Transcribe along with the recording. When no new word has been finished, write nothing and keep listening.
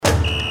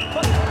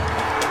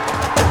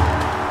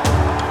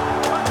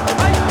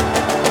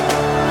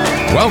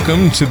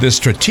Welcome to the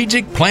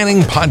Strategic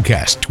Planning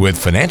Podcast with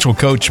financial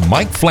coach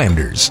Mike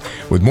Flanders.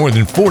 With more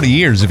than 40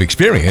 years of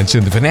experience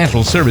in the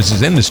financial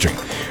services industry,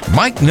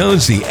 Mike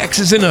knows the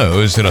X's and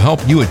O's that'll help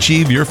you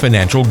achieve your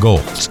financial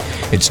goals.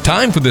 It's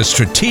time for the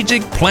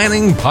Strategic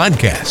Planning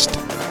Podcast.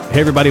 Hey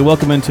everybody,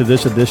 welcome into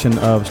this edition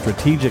of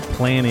Strategic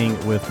Planning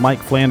with Mike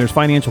Flanders,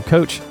 financial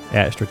coach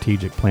at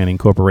Strategic Planning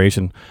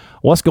Corporation.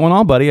 What's going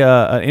on, buddy?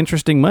 An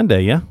interesting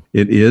Monday, yeah?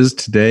 It is.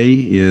 Today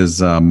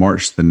is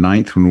March the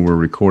 9th when we're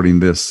recording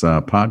this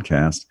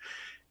podcast,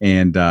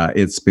 and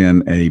it's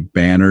been a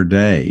banner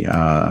day.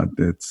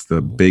 It's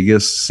the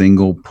biggest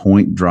single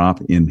point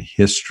drop in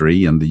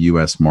history in the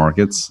U.S.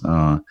 markets.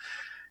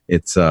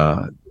 It's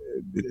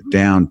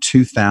down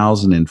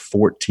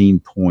 2,014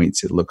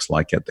 points, it looks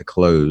like, at the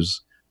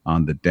close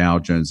on the Dow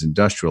Jones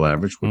Industrial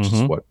Average, which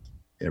is what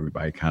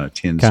everybody kind of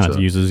tends to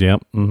uses.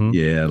 Yep. Mm-hmm.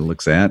 Yeah,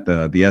 looks at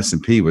the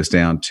S&P was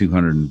down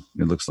 200.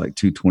 It looks like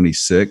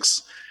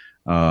 226.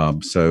 A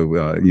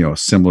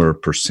similar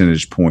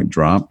percentage point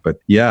drop. But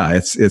yeah,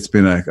 it's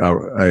been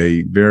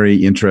a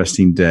very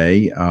interesting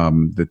day.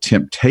 The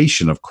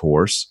temptation, of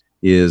course,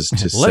 is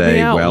to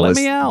say, let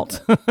me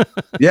out.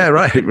 Yeah,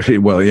 right.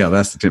 Well, yeah,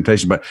 that's the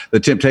temptation. But the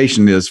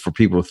temptation is for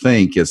people to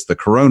think it's the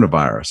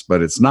coronavirus,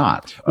 but it's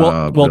not.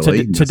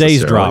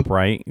 Today's drop,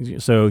 right?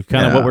 So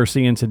kind of what we're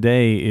seeing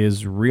today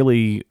is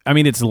really,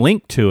 it's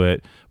linked to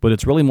it, but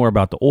it's really more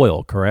about the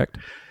oil, correct?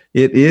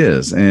 It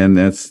is. And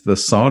that's the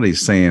Saudis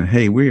saying,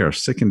 hey, we are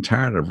sick and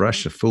tired of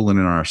Russia fooling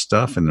in our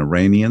stuff, and the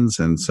Iranians,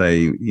 and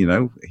say,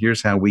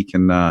 here's how we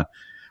can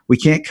we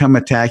can't come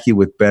attack you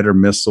with better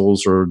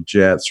missiles or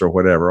jets or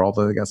whatever,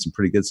 although they got some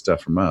pretty good stuff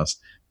from us.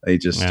 They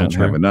just don't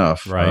have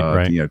enough,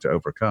 to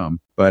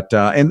overcome. But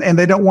and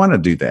they don't want to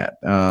do that.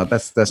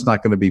 That's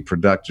not going to be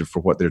productive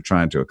for what they're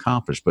trying to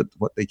accomplish. But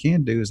what they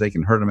can do is they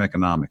can hurt them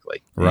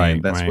economically.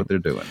 And that's what they're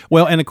doing.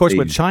 Well, and of course,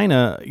 with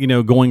China,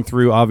 going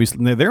through,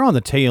 obviously, they're on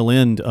the tail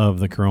end of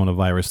the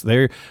coronavirus.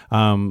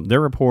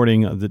 They're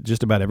reporting that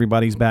just about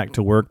everybody's back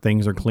to work.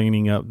 Things are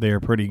cleaning up there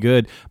pretty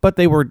good, but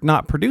they were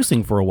not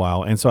producing for a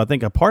while. And so I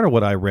think a part of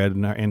what I read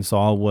and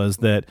saw was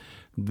that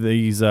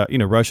these,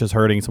 Russia's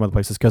hurting some other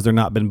places because they're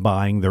not been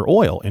buying their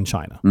oil in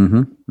China.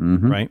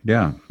 Right?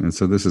 Yeah. And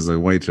so this is a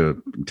way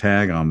to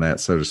tag on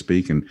that, so to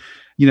speak. And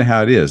you know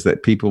how it is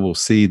that people will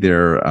see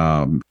their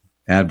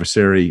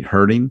adversary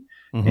hurting,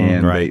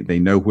 and they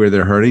know where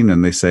they're hurting,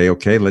 and they say,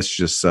 okay, let's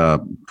just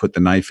put the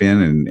knife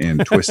in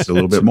and twist it a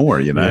little bit more,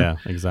 Yeah,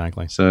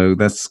 exactly. So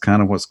that's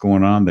kind of what's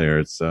going on there.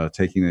 It's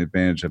taking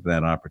advantage of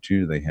that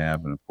opportunity they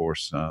have. And of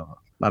course,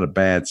 a lot of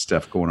bad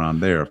stuff going on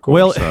there, of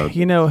course.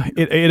 Well,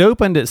 it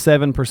opened at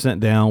 7%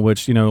 down,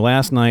 which,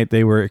 last night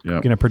they were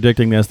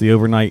predicting this, the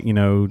overnight,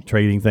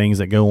 trading things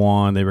that go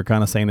on. They were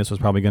kind of saying this was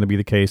probably going to be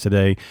the case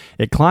today.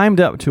 It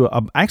climbed up to,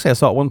 actually I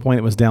saw at one point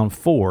it was down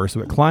 4, so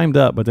it climbed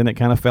up, but then it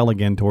kind of fell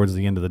again towards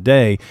the end of the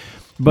day.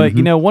 But,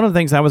 one of the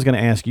things I was going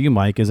to ask you,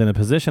 Mike, is in a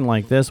position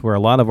like this where a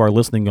lot of our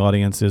listening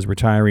audience is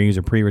retirees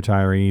or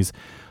pre-retirees,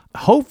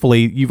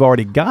 hopefully you've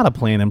already got a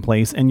plan in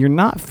place and you're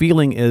not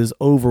feeling as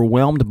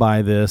overwhelmed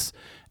by this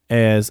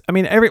as,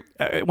 when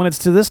it's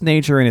to this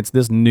nature and it's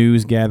this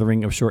news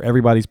gathering, I'm sure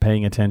everybody's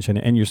paying attention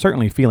and you're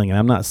certainly feeling it.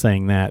 I'm not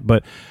saying that,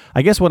 but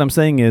I guess what I'm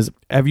saying is,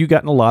 have you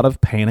gotten a lot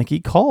of panicky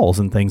calls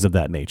and things of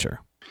that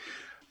nature?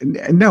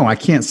 No, I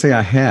can't say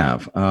I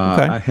have.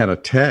 I had a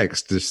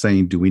text just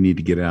saying, do we need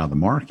to get out of the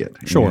market?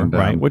 Sure, and,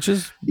 right. Which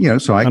is,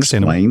 so I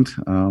explained,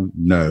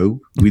 no,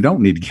 we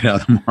don't need to get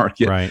out of the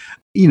market. Right.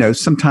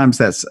 Sometimes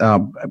that's,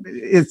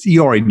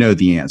 you already know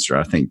the answer.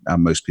 I think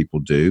most people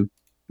do.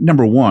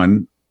 Number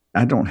one,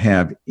 I don't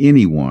have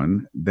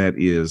anyone that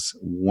is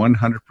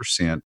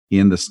 100%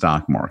 in the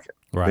stock market.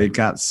 Right. They've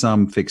got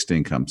some fixed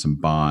income, some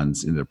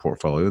bonds in their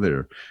portfolio.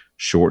 They're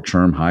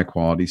short-term,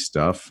 high-quality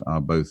stuff,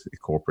 both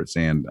corporates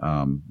and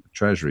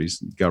treasuries,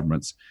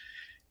 governments.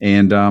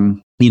 And,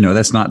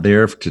 that's not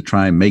there to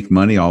try and make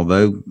money,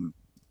 although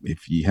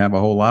if you have a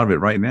whole lot of it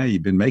right now,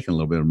 you've been making a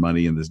little bit of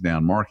money in this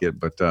down market.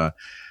 But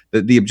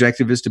the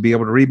objective is to be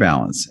able to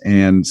rebalance.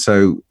 And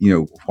so,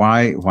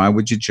 why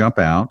would you jump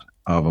out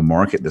of a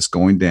market that's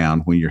going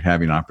down when you're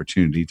having an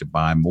opportunity to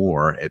buy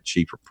more at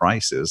cheaper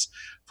prices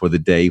for the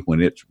day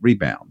when it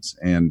rebounds?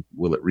 And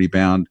will it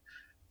rebound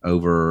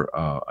over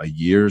a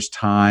year's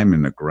time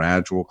and a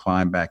gradual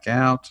climb back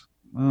out?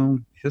 Well,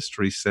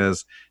 history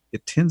says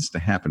it tends to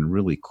happen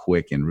really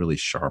quick and really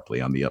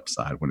sharply on the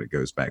upside when it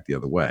goes back the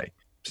other way.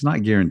 It's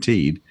not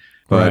guaranteed,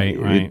 but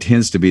it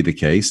tends to be the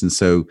case. And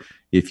so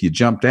if you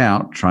jumped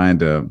out trying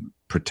to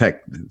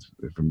protect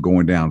from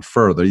going down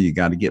further, you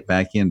got to get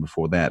back in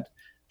before that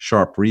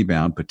sharp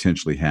rebound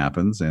potentially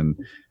happens. And,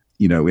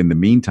 in the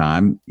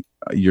meantime,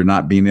 you're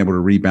not being able to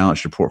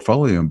rebalance your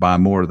portfolio and buy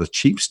more of the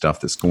cheap stuff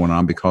that's going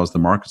on because the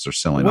markets are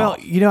selling off.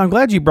 Well, I'm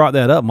glad you brought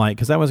that up, Mike,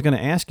 because I was going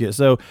to ask you.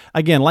 So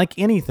again, like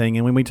anything,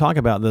 and when we talk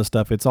about this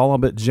stuff, it's all a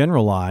bit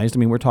generalized.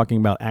 We're talking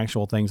about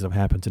actual things that have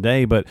happened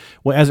today, but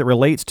as it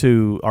relates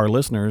to our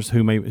listeners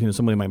who may,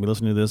 somebody might be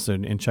listening to this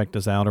and check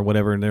this out or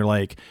whatever, and they're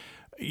like,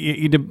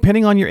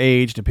 depending on your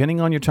age, depending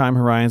on your time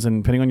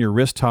horizon, depending on your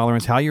risk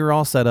tolerance, how you're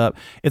all set up,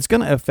 it's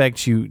going to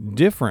affect you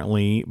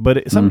differently. But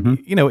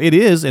it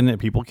is, and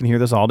people can hear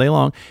this all day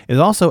long, is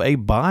also a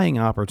buying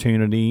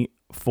opportunity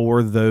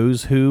for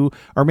those who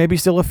are maybe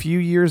still a few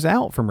years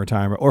out from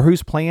retirement or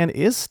whose plan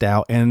is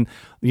stout. And,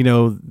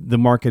 the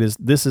market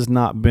this has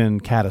not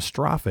been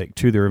catastrophic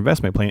to their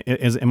investment plan.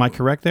 Am I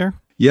correct there?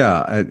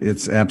 Yeah,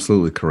 it's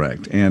absolutely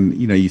correct. And,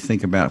 you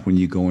think about when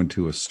you go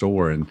into a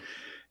store and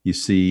you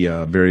see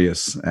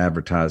various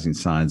advertising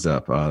signs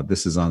up.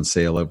 This is on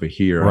sale over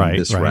here on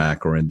this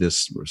rack or in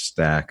this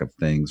stack of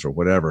things or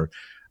whatever.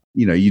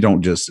 You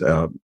don't just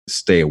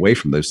stay away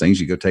from those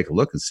things. You go take a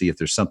look and see if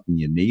there's something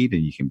you need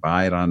and you can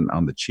buy it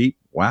on the cheap.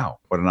 Wow,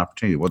 what an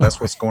opportunity. Well, that's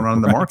what's going on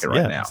in the market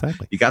right now.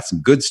 Exactly. You got some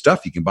good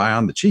stuff you can buy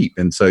on the cheap.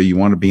 And so you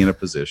want to be in a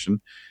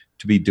position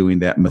to be doing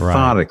that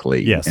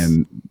methodically. Yes.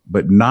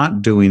 But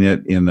not doing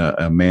it in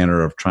a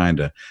manner of trying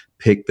to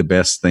pick the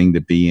best thing to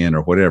be in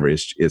or whatever.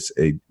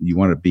 You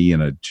want to be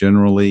in a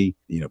generally,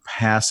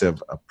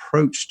 passive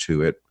approach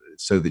to it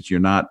so that you're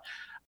not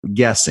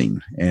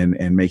guessing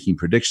and making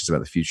predictions about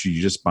the future.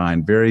 You're just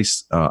buying very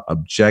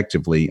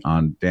objectively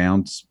on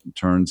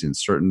downturns in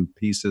certain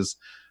pieces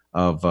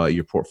of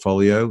your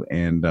portfolio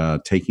and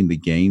taking the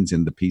gains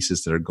in the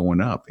pieces that are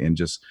going up and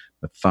just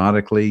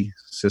methodically,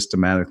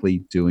 systematically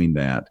doing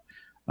that.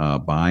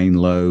 Buying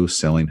low,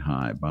 selling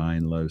high,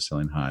 buying low,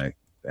 selling high.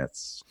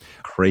 That's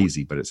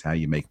crazy, but it's how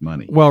you make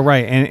money. Well,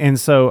 right. And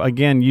so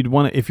again, you'd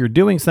want to, if you're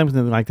doing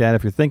something like that,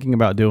 if you're thinking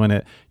about doing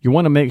it, you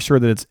want to make sure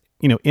that it's,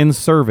 in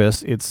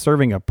service, it's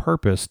serving a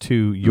purpose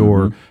to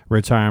your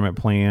retirement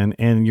plan,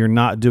 and you're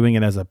not doing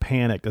it as a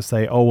panic to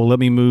say, oh, well, let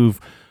me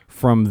move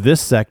from this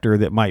sector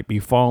that might be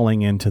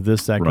falling into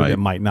this sector that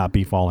might not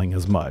be falling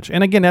as much.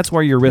 And again, that's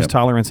where your risk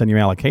tolerance and your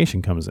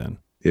allocation comes in.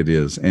 It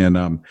is. And,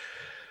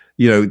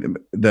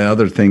 the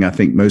other thing I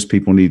think most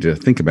people need to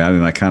think about,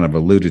 and I kind of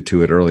alluded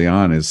to it early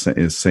on, is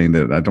saying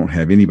that I don't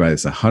have anybody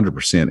that's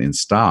 100% in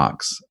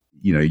stocks.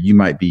 You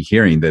might be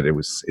hearing that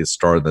it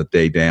started the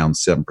day down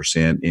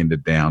 7%,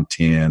 ended down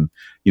 10,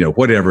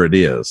 whatever it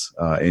is,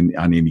 on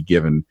any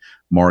given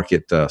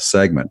market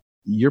segment.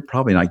 You're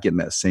probably not getting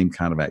that same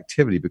kind of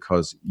activity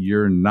because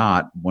you're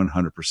not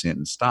 100%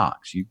 in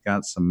stocks. You've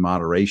got some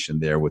moderation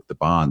there with the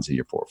bonds in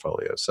your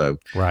portfolio. So,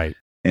 right.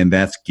 And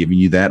that's giving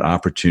you that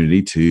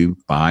opportunity to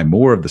buy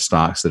more of the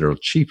stocks that are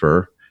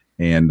cheaper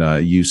and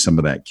use some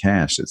of that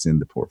cash that's in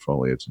the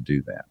portfolio to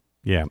do that.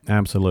 Yeah,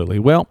 absolutely.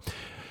 Well,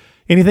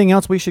 anything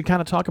else we should kind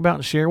of talk about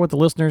and share with the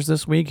listeners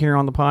this week here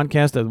on the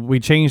podcast?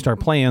 We changed our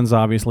plans,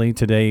 obviously,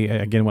 today.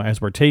 Again,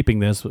 as we're taping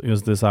this,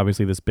 is this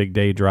obviously this big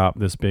day drop,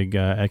 this big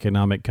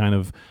economic kind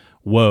of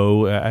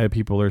woe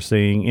people are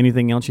seeing.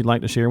 Anything else you'd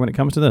like to share when it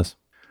comes to this?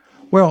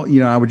 Well,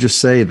 I would just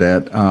say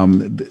that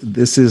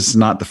this is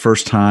not the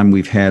first time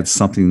we've had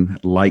something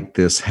like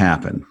this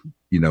happen.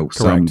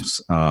 Some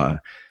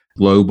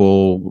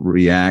global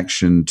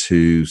reaction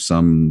to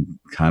some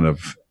kind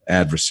of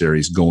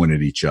adversaries going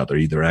at each other,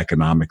 either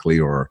economically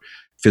or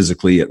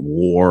physically at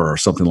war or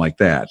something like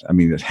that. I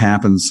mean, it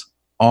happens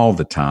all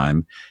the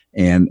time,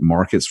 and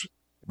markets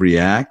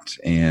react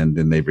and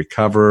then they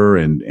recover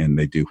and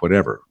they do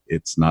whatever.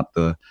 It's not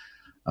the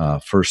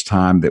first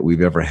time that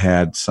we've ever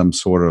had some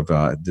sort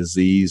of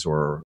disease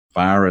or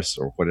virus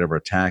or whatever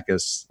attack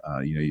us.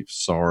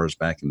 SARS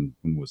back in,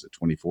 when was it,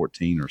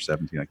 2014 or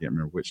 17? I can't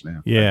remember which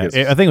now. Yeah,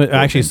 I think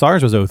actually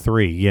SARS was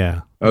 03.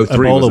 Yeah. 03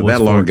 was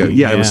that long ago?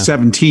 Yeah, it was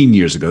 17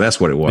 years ago. That's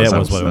what it was. That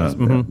was what it was.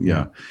 Mm-hmm.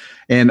 Yeah.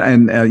 And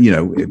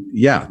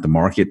the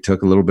market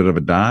took a little bit of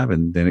a dive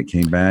and then it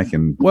came back.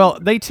 And well,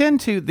 they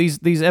tend to,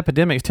 these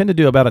epidemics tend to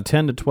do about a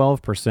 10 to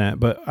 12%.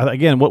 But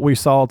again, what we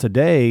saw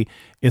today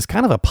is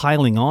kind of a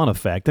piling on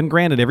effect. And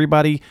granted,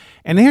 everybody,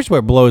 and here's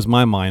what blows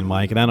my mind,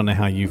 Mike, and I don't know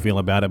how you feel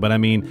about it, but I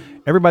mean,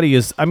 everybody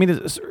is,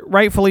 it's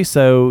rightfully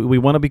so. We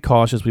want to be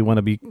cautious. We want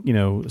to be,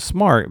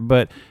 smart.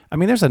 But I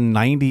mean, there's a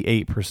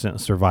 98%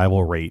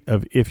 survival rate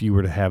of if you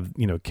were to have,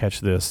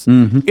 catch this.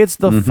 Mm-hmm. It's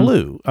the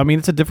flu. I mean,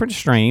 it's a different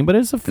strain, but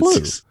it's a flu.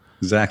 It's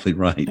exactly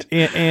right.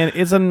 And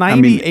it's a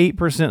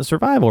 98%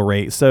 survival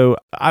rate. So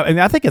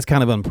I think it's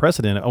kind of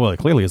unprecedented. Well,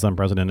 clearly it's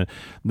unprecedented.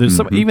 There's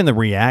even the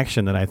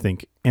reaction that I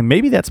think, and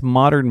maybe that's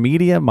modern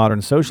media,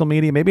 modern social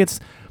media. Maybe it's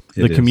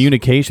the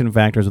communication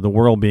factors of the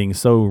world being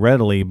so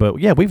readily. But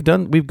yeah, we've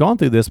gone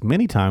through this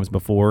many times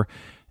before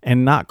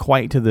and not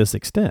quite to this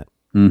extent.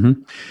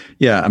 Mm-hmm.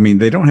 Yeah, I mean,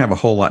 they don't have a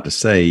whole lot to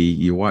say.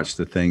 You watch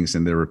the things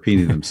and they're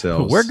repeating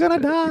themselves. We're going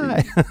to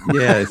die.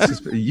 Yeah,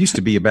 it used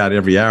to be about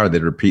every hour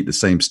they'd repeat the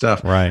same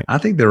stuff. Right. I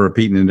think they're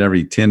repeating it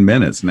every 10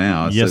 minutes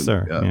now. Yes,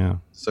 sir. Yeah.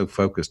 So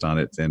focused on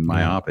it and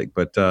myopic.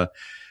 But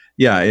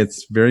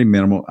it's very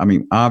minimal. I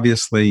mean,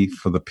 obviously,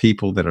 for the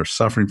people that are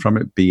suffering from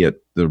it, be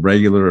it the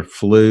regular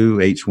flu,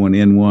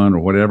 H1N1 or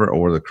whatever,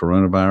 or the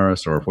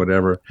coronavirus or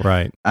whatever.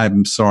 Right.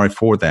 I'm sorry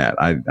for that.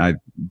 I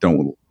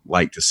don't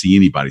like to see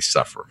anybody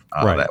suffer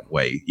that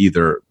way,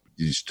 either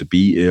just to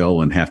be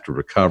ill and have to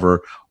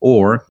recover,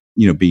 or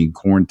being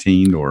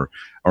quarantined or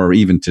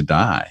even to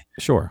die.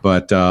 Sure.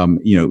 But,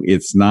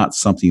 it's not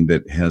something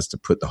that has to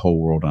put the whole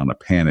world on a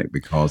panic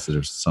because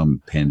there's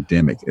some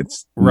pandemic.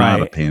 It's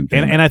not a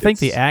pandemic. And I think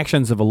the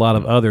actions of a lot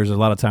of others, a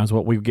lot of times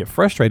what we get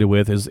frustrated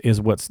with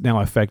is what's now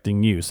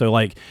affecting you. So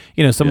like,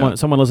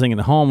 someone listening at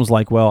home is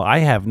like, well, I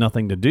have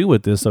nothing to do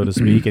with this, so to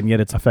speak, and yet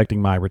it's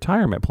affecting my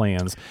retirement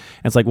plans.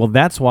 And it's like, well,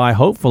 that's why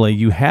hopefully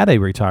you had a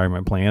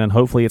retirement plan, and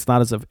hopefully it's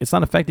not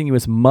affecting you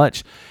as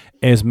much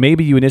as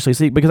maybe you initially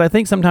see, because I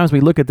think sometimes we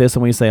look at this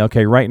and we say,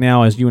 okay, right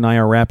now as you and I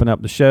are wrapping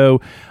up the show,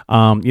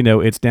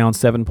 it's down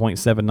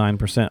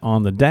 7.79%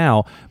 on the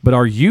Dow, but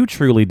are you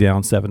truly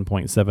down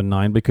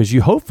 7.79 because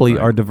you hopefully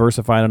are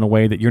diversified in a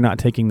way that you're not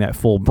taking that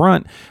full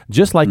brunt,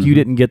 just like you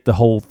didn't get the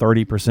whole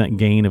 30%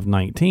 gain of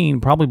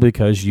 19, probably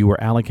because you were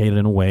allocated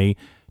in a way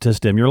to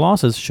stem your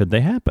losses should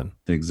they happen.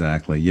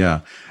 Exactly.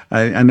 Yeah.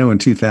 I know in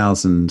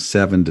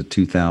 2007 to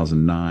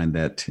 2009,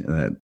 that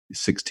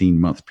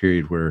 16-month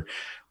period where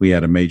we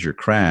had a major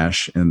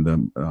crash and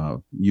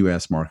the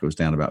U.S. market was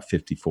down about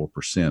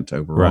 54%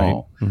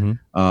 overall. Right.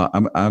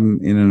 Mm-hmm.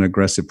 I'm in an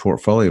aggressive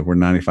portfolio where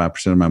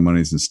 95% of my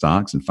money is in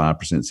stocks and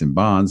 5% is in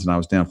bonds, and I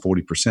was down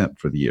 40%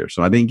 for the year.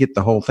 So I didn't get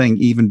the whole thing,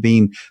 even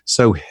being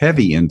so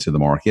heavy into the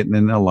market.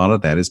 And a lot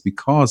of that is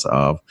because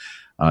of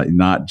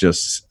not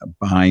just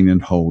buying and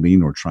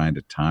holding or trying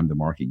to time the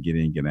market, get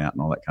in, get out,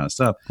 and all that kind of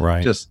stuff.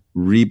 Right. Just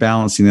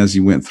rebalancing as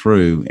you went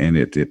through, and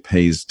it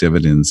pays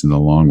dividends in the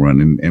long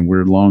run. And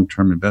we're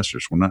long-term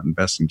investors. We're not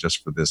investing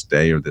just for this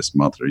day or this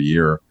month or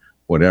year or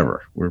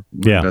whatever. We're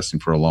investing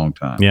for a long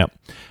time. Yeah,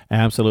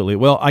 absolutely.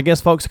 Well, I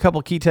guess, folks, a couple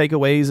of key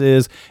takeaways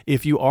is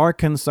if you are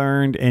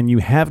concerned and you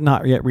have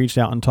not yet reached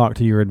out and talked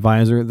to your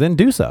advisor, then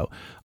do so.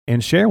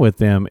 And share with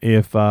them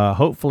if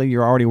hopefully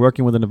you're already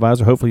working with an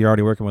advisor, hopefully you're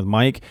already working with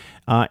Mike,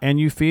 and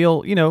you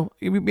feel,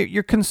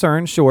 you're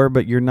concerned, sure,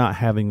 but you're not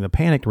having the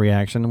panicked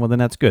reaction, well, then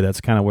that's good. That's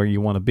kind of where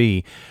you want to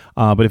be.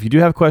 But if you do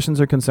have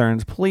questions or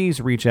concerns, please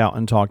reach out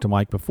and talk to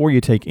Mike before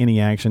you take any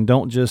action.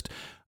 Don't just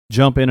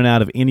jump in and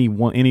out of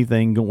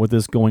anything with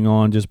this going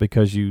on just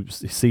because you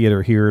see it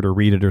or hear it or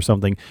read it or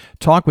something.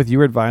 Talk with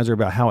your advisor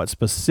about how it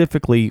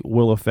specifically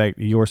will affect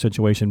your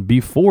situation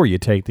before you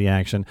take the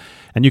action.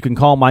 And you can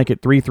call Mike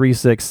at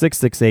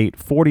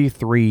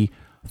 336-668-4338.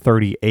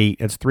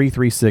 It's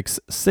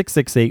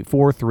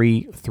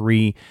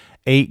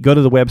 336-668-4338. Go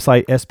to the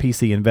website,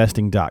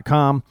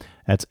 spcinvesting.com.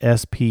 That's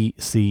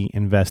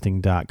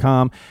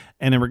spcinvesting.com.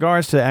 And in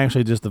regards to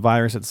actually just the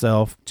virus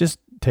itself, just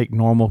take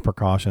normal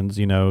precautions,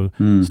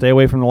 stay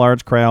away from the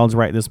large crowds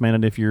right this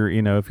minute. If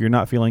you're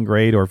not feeling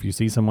great, or if you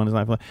see someone who's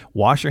not feeling,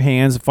 wash your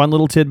hands. Fun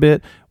little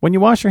tidbit. When you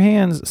wash your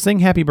hands, sing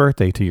happy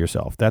birthday to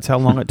yourself. That's how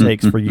long it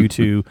takes for you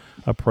to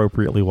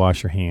appropriately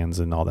wash your hands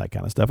and all that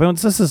kind of stuff. And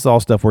this is all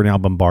stuff we're now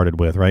bombarded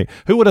with, right?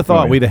 Who would have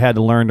thought we'd have had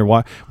to learn to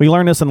wash? We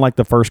learned this in like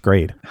the first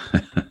grade.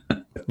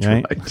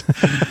 Right. It's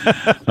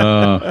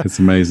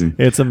amazing.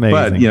 It's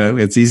amazing. But,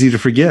 it's easy to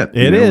forget.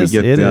 It is.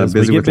 We get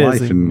busy with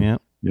life. And,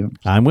 yep.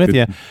 I'm with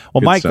you.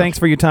 Well, Mike, thanks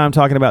for your time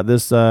talking about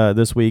this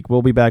week.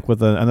 We'll be back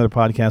with another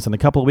podcast in a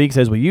couple of weeks,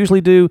 as we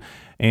usually do,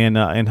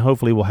 and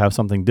hopefully we'll have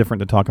something different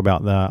to talk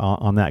about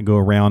on that go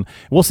around.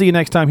 We'll see you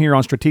next time here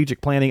on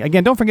Strategic Planning.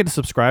 Again, don't forget to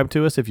subscribe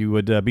to us if you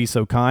would be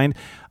so kind.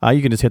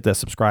 You can just hit that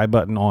subscribe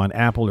button on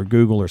Apple or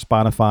Google or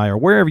Spotify or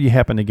wherever you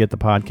happen to get the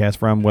podcast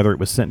from, whether it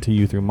was sent to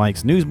you through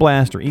Mike's News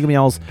Blast or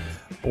emails,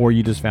 or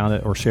you just found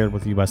it or shared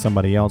with you by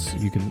somebody else.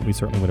 We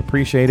certainly would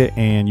appreciate it,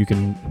 and you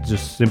can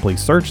just simply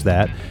search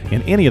that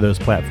in any of those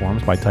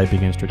platforms by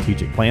typing in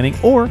Strategic Planning,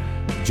 or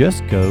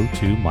just go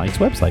to Mike's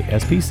website,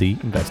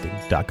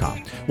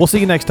 spcinvesting.com. We'll see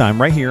you next time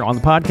right here on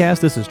the podcast.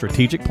 This is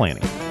Strategic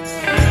Planning.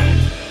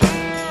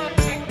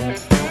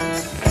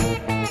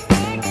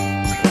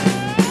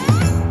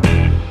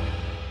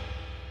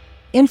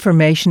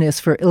 Information is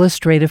for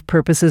illustrative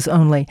purposes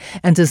only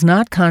and does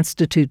not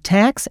constitute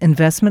tax,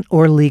 investment,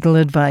 or legal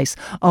advice.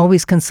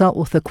 Always consult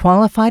with a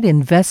qualified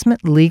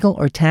investment, legal,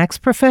 or tax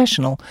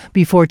professional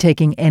before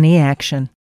taking any action.